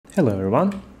Hello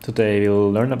everyone, today we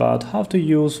will learn about how to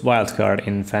use Wildcard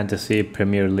in Fantasy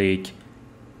Premier League.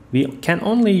 We can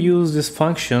only use this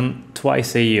function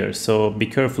twice a year, so be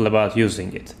careful about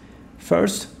using it.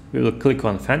 First, we will click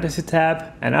on Fantasy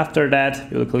tab, and after that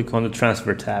we will click on the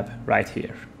Transfer tab right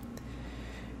here.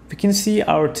 We can see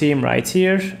our team right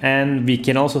here, and we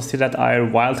can also see that our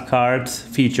Wildcard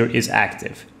feature is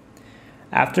active.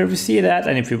 After we see that,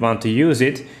 and if we want to use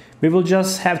it, we will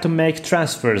just have to make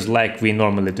transfers like we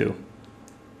normally do.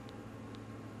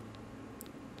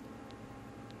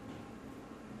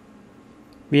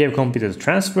 We have completed the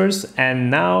transfers, and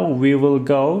now we will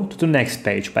go to the next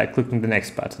page by clicking the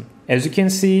next button. As you can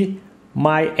see,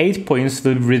 my 8 points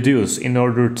will reduce in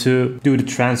order to do the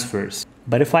transfers.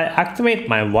 But if I activate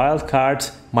my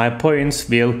wildcard, my points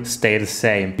will stay the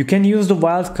same. You can use the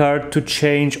wildcard to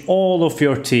change all of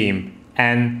your team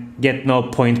and get no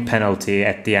point penalty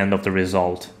at the end of the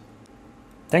result.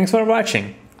 Thanks for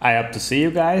watching. I hope to see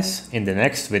you guys in the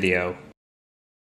next video.